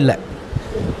மாதிரிலாம் இல்லை,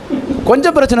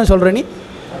 கொஞ்சம் பிரச்சனை சொல்கிற நீ.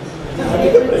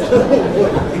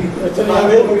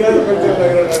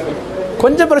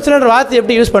 கொஞ்சம் பிரச்சனைன்ற வார்த்தை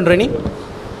எப்படி யூஸ் பண்ணுற நீ?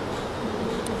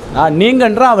 நான்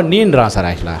நீங்கன்றான், அவன் நீன்றான் சார்.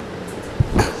 ஆக்சுவலாக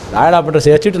நான் என்ன பண்ணுற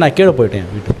வச்சுட்டு நான் கீழே போயிட்டேன்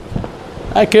வீட்டுக்கு.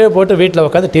 கீழே போட்டு வீட்டில்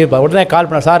உட்காந்து டிவி உடனே கால்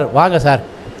பண்ணேன், சார் வாங்க சார்,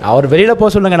 அவர் வெளியில் போக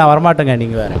சொல்லுங்க, நான் வரமாட்டேங்க,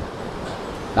 நீங்கள் வேறு.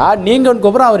 நான் நீங்கன்னு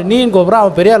கூப்பிட்றேன், அவர் நீன்னு கூப்பிட்றேன்,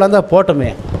 அவன் பெரிய ஆள் வந்தால்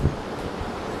போட்டோமே,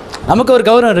 நமக்கு ஒரு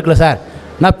கௌரவம் இருக்குல்ல சார்.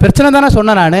 நான் பிரச்சனை தானே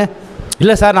சொன்னேன் நான்.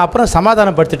 இல்லை சார் நான் அப்புறம்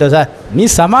சமாதானம் படுத்திட்டேன் சார். நீ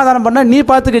சமாதானம் பண்ணால் நீ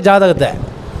பார்த்துக்க ஜாதகத்தை,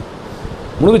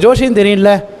 உனக்கு ஜோசியம்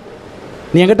தெரியல,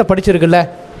 நீ என்கிட்ட படிச்சிருக்குல்ல,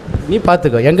 நீ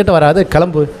பார்த்துக்கோ, என்கிட்ட வராது,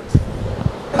 கிளம்பு.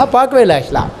 நான் பார்க்கவே இல்லை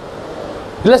ஆக்சுவலாக.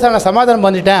 இல்லை சார் நான் சமாதானம்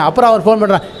பண்ணிட்டேன். அப்புறம் அவர் ஃபோன்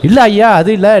பண்ணுறான், இல்லை ஐயா அது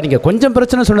இல்லை, நீங்கள் கொஞ்சம்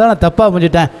பிரச்சனை சொன்னதா நான் தப்பாக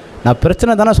புரிஞ்சுட்டேன். நான்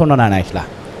பிரச்சனை தானே சொன்னேன் நான். ஆக்சுவலாக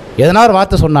எதனா ஒரு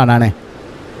வார்த்தை சொன்னான் நான்,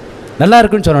 நல்லா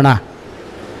இருக்குன்னு சொன்னேண்ணா.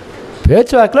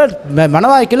 பேச்சுவாக்கில்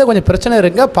மனவாய்க்கில் கொஞ்சம் பிரச்சனை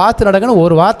இருங்க, பார்த்து நடக்கணும்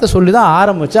ஒரு வார்த்தை சொல்லி தான்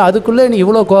ஆரம்பிச்சு, அதுக்குள்ளே நீ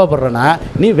இவ்வளோ கோவப்படுறேன்னா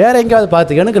நீ வேறு எங்கேயாவது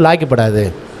பார்த்துக்க, எனக்கு லாக்கிப்படாது.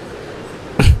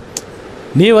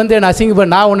 நீ வந்து என்னை அசிங்கப்பட,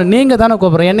 நான் ஒன்று நீங்கள் தானே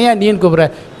கூப்பிட்றேன், என்னையா நீன்னு கூப்பிட்ற,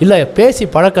 இல்லை பேசி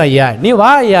பழக்கம் ஐயா, நீ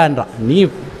வா ஐயான்றான், நீ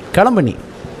கிளம்பு, நீ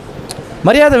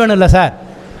மரியாதை வேணும்ல சார்.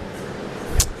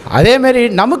 அதேமாரி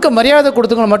நமக்கு மரியாதை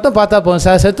கொடுத்துக்கணும் மட்டும் பார்த்தா போதும்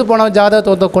சார். செத்து போனவன்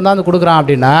ஜாதகத்தை கொண்டாந்து கொடுக்குறான்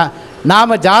அப்படின்னா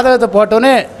நாம் ஜாதகத்தை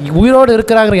போட்டோன்னே உயிரோடு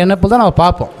இருக்கிறாங்கிற எண்ணப்பில் தான் நம்ம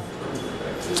பார்ப்போம்.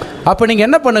 அப்போ நீங்கள்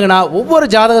என்ன பண்ணுங்கன்னா, ஒவ்வொரு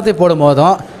ஜாதகத்தை போடும்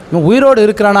போதும் இவன் உயிரோடு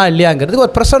இருக்கிறானா இல்லையாங்கிறதுக்கு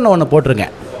ஒரு பிரசன்னம் ஒன்று போட்டிருங்க,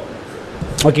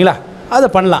 ஓகேங்களா? அதை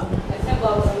பண்ணலாம்.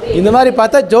 இந்த மாதிரி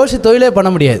பார்த்தா ஜோஷி தொழிலே பண்ண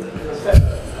முடியாது.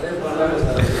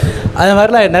 அது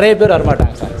மாதிரிலாம் நிறைய பேர்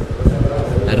வரமாட்டாங்க சார்,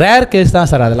 ரேர் கேஸ் தான்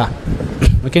சார் அதெல்லாம்,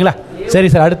 ஓகேங்களா? சரி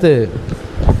சார்,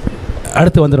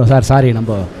 அடுத்து வந்துடும் சார். சாரி,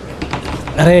 நம்ம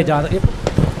நிறைய ஜாதகம்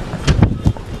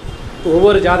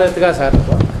ஒவ்வொரு ஜாதகத்துக்காக சார்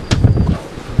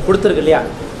கொடுத்துருக்கு இல்லையா?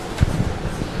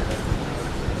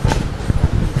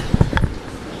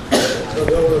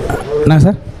 என்ன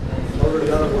சார்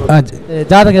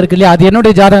ஜாதகம் இருக்குது இல்லையா? அது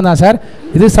என்னுடைய ஜாதகம் தான் சார்.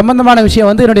 இது சம்பந்தமான விஷயம்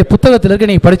வந்து என்னுடைய புத்தகத்தில்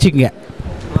இருக்க, நீங்கள் படிச்சுக்கங்க,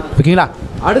 ஓகேங்களா?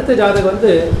 அடுத்த ஜாதகம்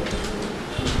வந்து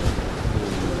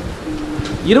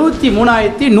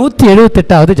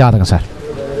 23,178வது ஜாதகம் சார்.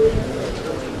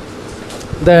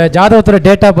 இந்த ஜாதகத்தோட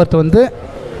டேட் ஆஃப் பர்த் வந்து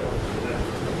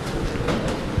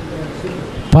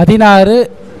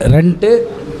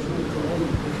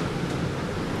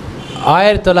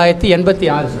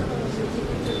 16/2/1986 சார்,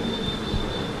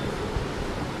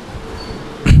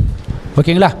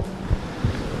 ஓகேங்களா?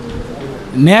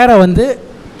 நேரம் வந்து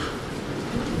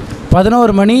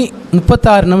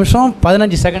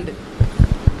 11:36:15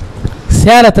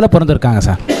 சேலத்தில் பிறந்திருக்காங்க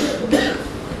சார்.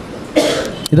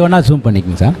 இது ஒன்றா ஜூம்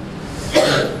பண்ணிக்கோங்க சார்.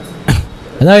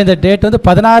 அதாவது இந்த டேட் வந்து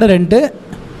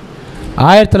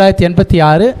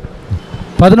 16/2/1986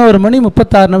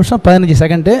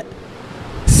 11:36:15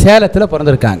 சேலத்தில்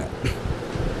பிறந்திருக்காங்க,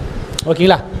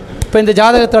 ஓகேங்களா? இப்போ இந்த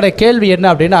ஜாதகத்தோட கேள்வி என்ன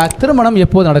அப்படின்னா, திருமணம்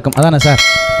எப்போது நடக்கும், அதானே சார்?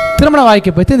 திருமண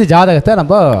வாழ்க்கை பற்றி இந்த ஜாதகத்தை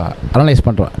நம்ம அனலைஸ்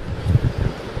பண்ணுறோம்,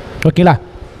 ஓகேங்களா?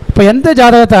 இப்போ எந்த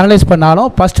ஜாதகத்தை அனலைஸ் பண்ணாலும்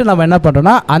ஃபஸ்ட்டு நம்ம என்ன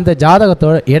பண்ணுறோன்னா, அந்த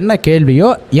ஜாதகத்தோட என்ன கேள்வியோ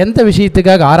எந்த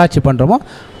விஷயத்துக்காக ஆராய்ச்சி பண்ணுறோமோ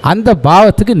அந்த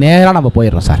பாவத்துக்கு நேராக நம்ம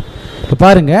போயிடுறோம் சார். இப்போ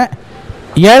பாருங்கள்,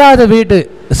 7வது வீடு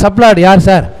சப்ளாட் யார்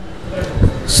சார்?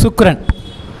 சுக்கிரன்.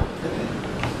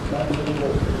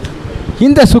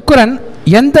 இந்த சுக்கிரன்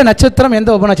எந்த நட்சத்திரம், எந்த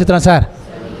உப நட்சத்திரம் சார்?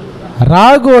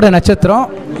 ராகுவோட நட்சத்திரம்,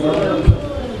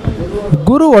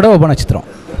 குருவோட உப நட்சத்திரம்.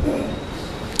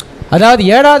 அதாவது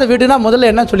 7வது வீடுனா முதல்ல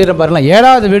என்ன சொல்லிடுறேன் பாருங்களேன்.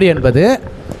 7வது வீடு என்பது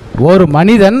ஒரு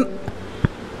மனிதன்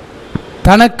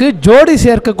தனக்கு ஜோடி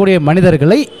சேர்க்கக்கூடிய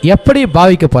மனிதர்களை எப்படி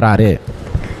பாவிக்க போகிறாரு,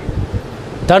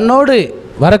 தன்னோடு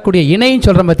வரக்கூடிய இணைன்னு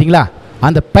சொல்கிறோம் பார்த்தீங்களா,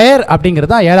 அந்த பெயர்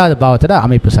அப்படிங்கிறது தான் 7வது பாவத்தோட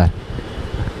அமைப்பு சார்.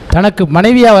 தனக்கு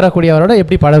மனைவியாக வரக்கூடியவரோட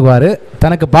எப்படி பழகுவார்,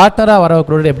 தனக்கு பார்ட்னராக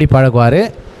வரக்கூடியவரோட எப்படி பழகுவார்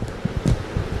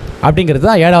அப்படிங்கிறது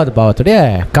தான் 7வது பாவத்துடைய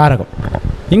காரகம்.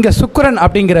 இங்கே சுக்கிரன்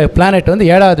அப்படிங்கிற பிளானெட் வந்து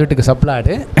 7வது வீட்டுக்கு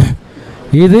சப்ளாடு,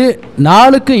 இது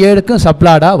 4க்கும் 7க்கும்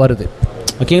சப்ளாடாக வருது,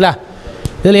 ஓகேங்களா?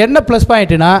 இதில் என்ன ப்ளஸ்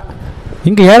பாயிண்ட்டுனா,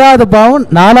 இங்கே 7வது பாவம்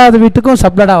 4வது வீட்டுக்கும்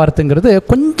சப்ளாடாக வருதுங்கிறது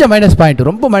கொஞ்சம் மைனஸ் பாயிண்ட்,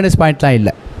 ரொம்ப மைனஸ் பாயிண்ட்லாம்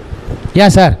இல்லை.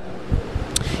 ஏன் சார்?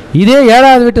 இதே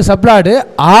 7வது வீட்டு சப்ளாடு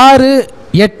 6,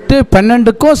 8,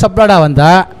 12க்கும் சப்ளாடாக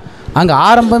வந்தால் அங்கே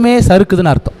ஆரம்பமே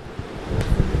சறுக்குதுன்னு அர்த்தம்.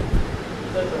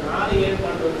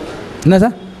 என்ன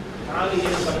சார்?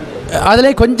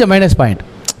 அதிலே கொஞ்சம் மைனஸ் பாயிண்ட்.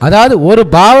 அதாவது ஒரு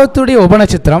பாவத்துடைய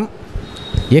உபநட்சத்திரம்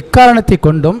எக்காரணத்தை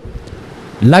கொண்டும்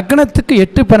லக்னத்துக்கு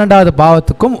 8, 12வது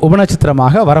பாவத்துக்கும்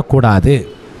உபநட்சத்திரமாக வரக்கூடாது.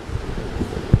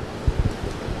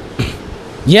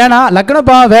 ஏன்னா லக்ன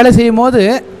பாவம் வேலை செய்யும் போது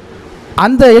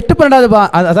அந்த 8, 12வது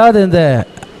அதாவது இந்த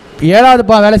 7வது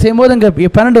பாவம் வேலை செய்யும் போது இங்கே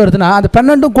 12 வருதுன்னா அந்த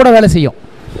 12ம் கூட வேலை செய்யும்.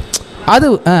 அது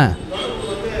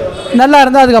நல்லா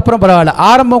இருந்தால் அதுக்கப்புறம் பரவாயில்ல.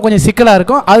 ஆரம்பம் கொஞ்சம் சிக்கலாக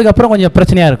இருக்கும், அதுக்கப்புறம் கொஞ்சம்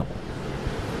பிரச்சனையாக இருக்கும்.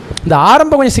 இந்த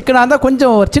ஆரம்பம் கொஞ்சம் சிக்கலாக இருந்தால்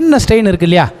கொஞ்சம் ஒரு சின்ன ஸ்ட்ரெயின் இருக்குது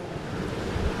இல்லையா?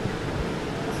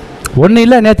 ஒன்றும்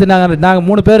இல்லை, நேற்று நாங்கள்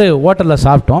 3 பேர் ஹோட்டலில்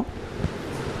சாப்பிட்டோம்.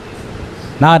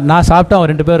 நான் சாப்பிட்டோம்,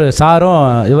 அவன் 2 பேர் சாரும்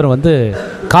இவர் வந்து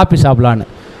காஃபி சாப்பிட்லான்னு.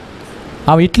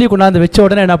 அவன் இட்லி கொண்டாந்து வச்ச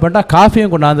உடனே என்ன பண்ணிட்டான்,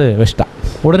 காஃபியும் கொண்டாந்து வச்சிட்டான்.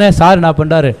 உடனே சார் என்ன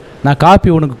பண்ணுறாரு, நான் காஃபி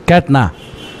உனக்கு கேட்டேனா,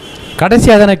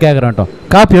 கடைசியாக தானே கேட்குறேன்ட்டோம்,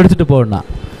 காஃபி எடுத்துகிட்டு போடணும்.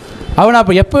 அவன்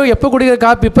அப்போ எப்போ குடிக்கிற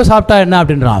காஃபி இப்போ சாப்பிட்டா என்ன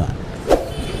அப்படின்றான் அவன்.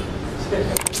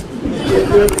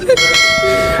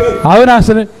 நான்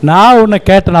சொன்னேன், நான் உன்னை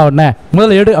கேட்டேனா, உடனே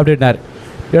முதல்ல எடு அப்படின்னாரு.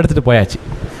 எடுத்துகிட்டு போயாச்சு.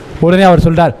 உடனே அவர்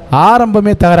சொல்கிறார்,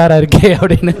 ஆரம்பமே தகராறாக இருக்கே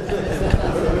அப்படின்னு.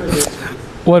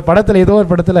 ஒரு படத்தில், ஏதோ ஒரு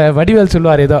படத்தில் வடிவேல்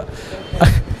சொல்லுவார், ஏதோ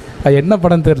அது என்ன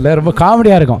படம் தெரியல, ரொம்ப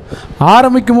காமெடியாக இருக்கும்.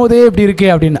 ஆரம்பிக்கும் போதே இப்படி இருக்கே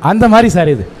அப்படின்னு, அந்த மாதிரி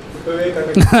சார் இது.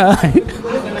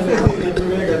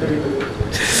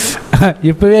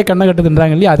 இப்போவே கண்ணை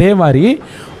கட்டுதுன்றாங்க இல்லையா, அதே மாதிரி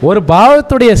ஒரு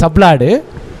பாவத்துடைய சப்ளாடு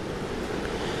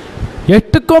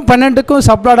 8க்கும் 12க்கும்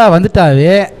சப்ளாடாக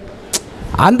வந்துட்டாவே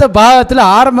அந்த பாவத்தில்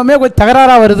ஆரம்பமே கொஞ்சம்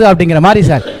தகராறாக வருது அப்படிங்கிற மாதிரி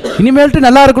சார். இனிமேல்ட்டு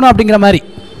நல்லா இருக்கணும் அப்படிங்கிற மாதிரி.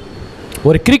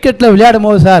 ஒரு கிரிக்கெட்டில் விளையாடும்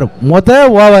போது சார்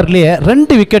ஓவர்லேயே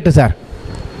 2 விக்கெட்டு சார்.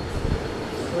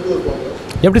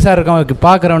 எப்படி சார் இருக்கும்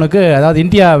பார்க்குறவனுக்கு? அதாவது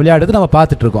இந்தியா விளையாடுறது நம்ம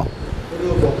பார்த்துட்ருக்கோம்.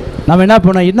 நம்ம என்ன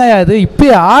பண்ணோம், என்ன அது இப்போ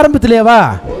ஆரம்பத்துலேயேவா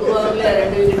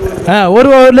ஒரு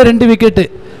ஓவரில் 2 விக்கெட்டு,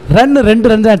 2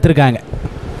 ரன் தான் எடுத்திருக்காங்க.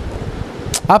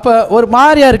 அப்போ ஒரு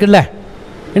மாதிரியா இருக்குல்ல,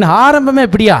 இன்னும் ஆரம்பமே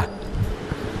எப்படியா?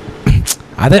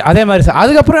 அதே மாதிரி சார்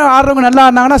அதுக்கப்புறம் ஆடுறவங்க நல்லா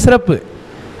ஆடினாங்கன்னா சிறப்பு.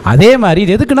 அதே மாதிரி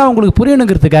இது எதுக்குன்னா உங்களுக்கு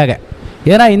புரியணுங்கிறதுக்காக.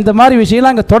 ஏன்னா இந்த மாதிரி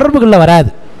விஷயம்லாம் அங்கே தொடர்புகளில்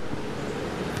வராது.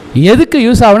 எதுக்கு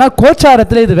யூஸ் ஆகுனா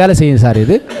கோச்சாரத்தில் இது வேலை செய்யும் சார்.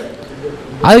 இது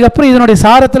அதுக்கப்புறம் இதனுடைய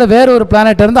சாரத்தில் வேறு ஒரு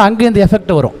பிளானட் இருந்து அங்கே இந்த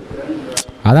எஃபெக்ட் வரும்.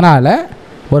 அதனால்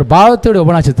ஒரு பாவத்துடைய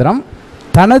உபநட்சத்திரம்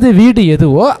தனது வீடு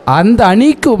எதுவோ அந்த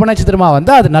அணிக்கு உபநட்சத்திரமாக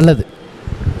வந்தால் அது நல்லது.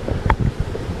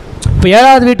 இப்போ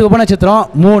 7வது வீட்டு உபநட்சத்திரம்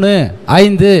 3,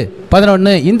 5,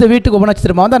 11 இந்த வீட்டுக்கு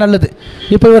உபநட்சத்திரமாக வந்தால் நல்லது.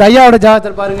 இப்போ ஒரு ஐயாவோட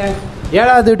ஜாதகத்தில் பாருங்கள்,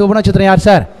 7வது வீட்டு உபநட்சத்திரம் யார்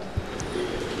சார்?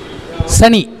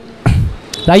 சனி.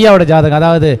 ஐயாவோட ஜாதகம்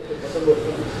அதாவது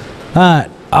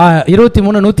 23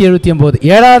 179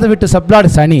 7வது வீட்டு சப்ளாடு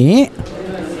சனி.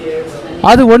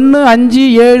 அது 1 5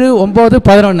 7 9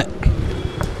 11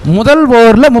 முதல்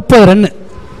ஓவரில் 30 ரன்னு.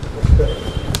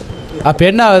 அப்போ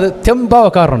என்ன ஆகுது, தெம்பாக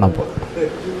உட்காரோம் நம்ம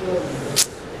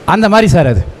அந்த மாதிரி சார்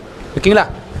அது. ஓகேங்களா?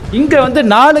 இங்கே வந்து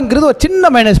 4ங்கிறது ஒரு சின்ன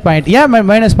மைனஸ் பாயிண்ட். ஏன்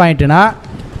மைனஸ் பாயிண்ட்டுனா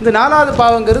இந்த 4வது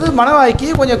பாவங்கிறது மனவாய்க்கு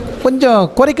கொஞ்சம்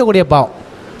குறைக்கக்கூடிய பாவம்.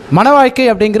 மனவாழ்க்கை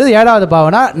அப்படிங்கிறது 7வது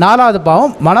பாவம்னா 4வது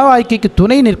பாவம் மனவாழ்க்கைக்கு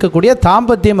துணை நிற்கக்கூடிய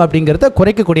தாம்பத்தியம் அப்படிங்கிறத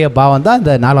குறைக்கக்கூடிய பாவம் தான்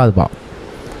இந்த 4வது பாவம்.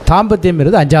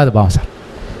 தாம்பத்தியம்ங்கிறது 5வது பாவம் சார்.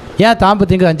 ஏன்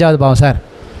தாம்பத்தியங்கிறது 5வது பாவம் சார்?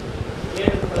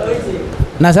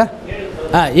 என்ன சார்?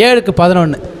 7க்கு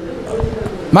 11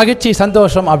 மகிழ்ச்சி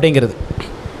சந்தோஷம் அப்படிங்கிறது.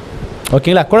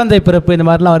 ஓகேங்களா? குழந்தை பிறப்பு இந்த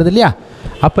மாதிரிலாம் வருது இல்லையா?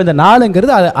 அப்போ இந்த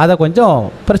 4ங்கிறது அதை கொஞ்சம்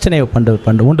பிரச்சனையை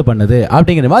உண்டு பண்ணுது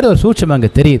அப்படிங்கிற மாதிரி ஒரு சூட்சம் அங்கே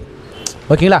தெரியுது.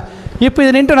 ஓகேங்களா? இப்போ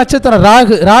இது நின்ற நட்சத்திரம்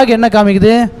ராகு என்ன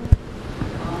காமிக்குது?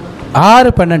 6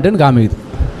 12ன்னு காமிக்குது.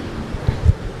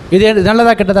 இது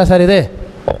நல்லதா கெட்டதா சார் இது?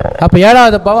 அப்போ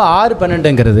 7வது பாவம் 6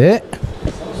 12ங்கிறது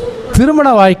திருமண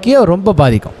வாழ்க்கையை ரொம்ப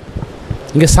பாதிக்கும்.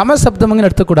 இங்கே சமசப்தமுங்கன்னு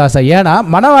எடுத்துக்கூடாது சார். ஏன்னா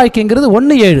மன வாழ்க்கைங்கிறது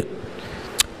 1 7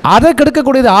 அதை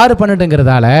கெடுக்கக்கூடியது 6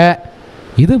 12ங்கிறதால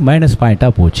இது மைனஸ்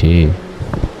பாயிண்ட்டாக போச்சு.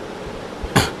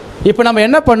 இப்போ நம்ம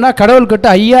என்ன பண்ணால் கடவுள்கிட்ட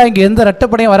ஐயா இங்கே எந்த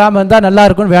ரெட்டப்படையும் வராமல் இருந்தால் நல்லா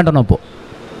இருக்கும்னு வேண்டணும். இப்போது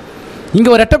இங்கே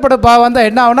ஒரு ரெட்டப்படை பாவம் வந்தால்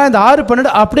என்ன ஆகுனா இந்த 6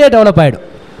 12 அப்படியே டெவலப் ஆகிடும்.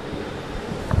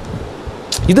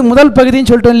 இது முதல் பகுதின்னு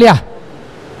சொல்லிட்டோம் இல்லையா?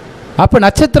 அப்போ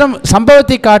நட்சத்திரம்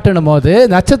சம்பவத்தை காட்டணும் போது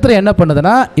நட்சத்திரம் என்ன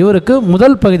பண்ணுதுன்னா இவருக்கு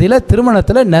முதல் பகுதியில்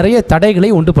திருமணத்தில் நிறைய தடைகளை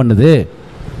உண்டு பண்ணுது.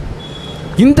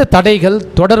 இந்த தடைகள்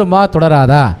தொடருமா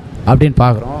தொடராதா அப்படின்னு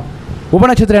பார்க்குறோம்.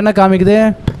 உபநட்சத்திரம் என்ன காமிக்குது?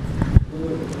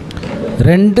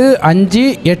 2 5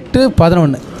 8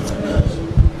 11.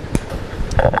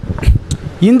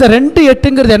 இந்த 2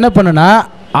 8ங்கிறது என்ன பண்ணுன்னா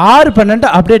 6 12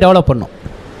 அப்படியே டெவலப் பண்ணும்.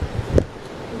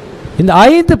 இந்த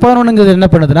 5 11ங்கிறது என்ன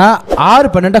பண்ணுதுன்னா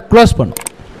 6 12 க்ளோஸ் பண்ணும்.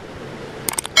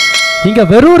 இங்கே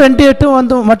வெறும் 2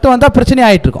 8 மட்டும் வந்தால் பிரச்சனை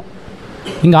ஆகிட்டு இருக்கும்.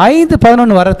 இங்கே 5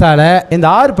 11 வரத்தால் இந்த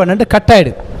 6 12 கட்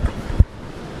ஆகிடுது.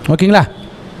 ஓகேங்களா?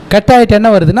 கட் ஆகிட்டு என்ன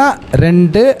வருதுன்னா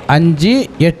 2 5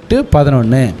 8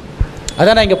 11.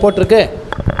 அதான் இங்கே போட்டிருக்கா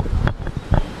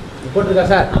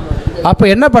சார்? அப்போ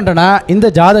என்ன பண்ணுறேன்னா இந்த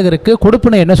ஜாதகருக்கு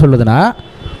கொடுப்புன்னு என்ன சொல்லுதுன்னா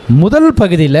முதல்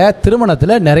பகுதியில்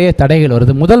திருமணத்தில் நிறைய தடைகள்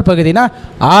வருது. முதல் பகுதினா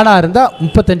ஆணாக இருந்தால்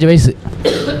 35 வயசு.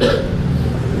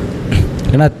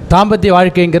 ஏன்னா தாம்பத்திய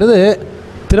வாழ்க்கைங்கிறது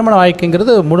திருமண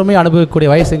வாழ்க்கைங்கிறது முழுமையாக அனுபவிக்கக்கூடிய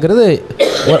வயசுங்கிறது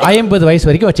ஒரு 50 வயசு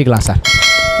வரைக்கும் வச்சுக்கலாம் சார்.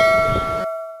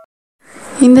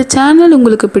 இந்த சேனல்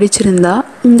உங்களுக்கு பிடிச்சிருந்தா,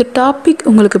 இந்த டாபிக்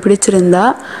உங்களுக்கு பிடிச்சிருந்தா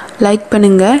லைக்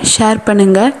பண்ணுங்கள், ஷேர்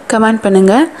பண்ணுங்கள், கமெண்ட்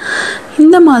பண்ணுங்கள்.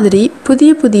 இந்த மாதிரி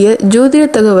புதிய புதிய ஜோதிட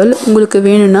தகவல் உங்களுக்கு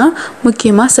வேணும்னா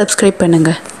முக்கியமாக சப்ஸ்கிரைப்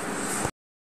பண்ணுங்கள்.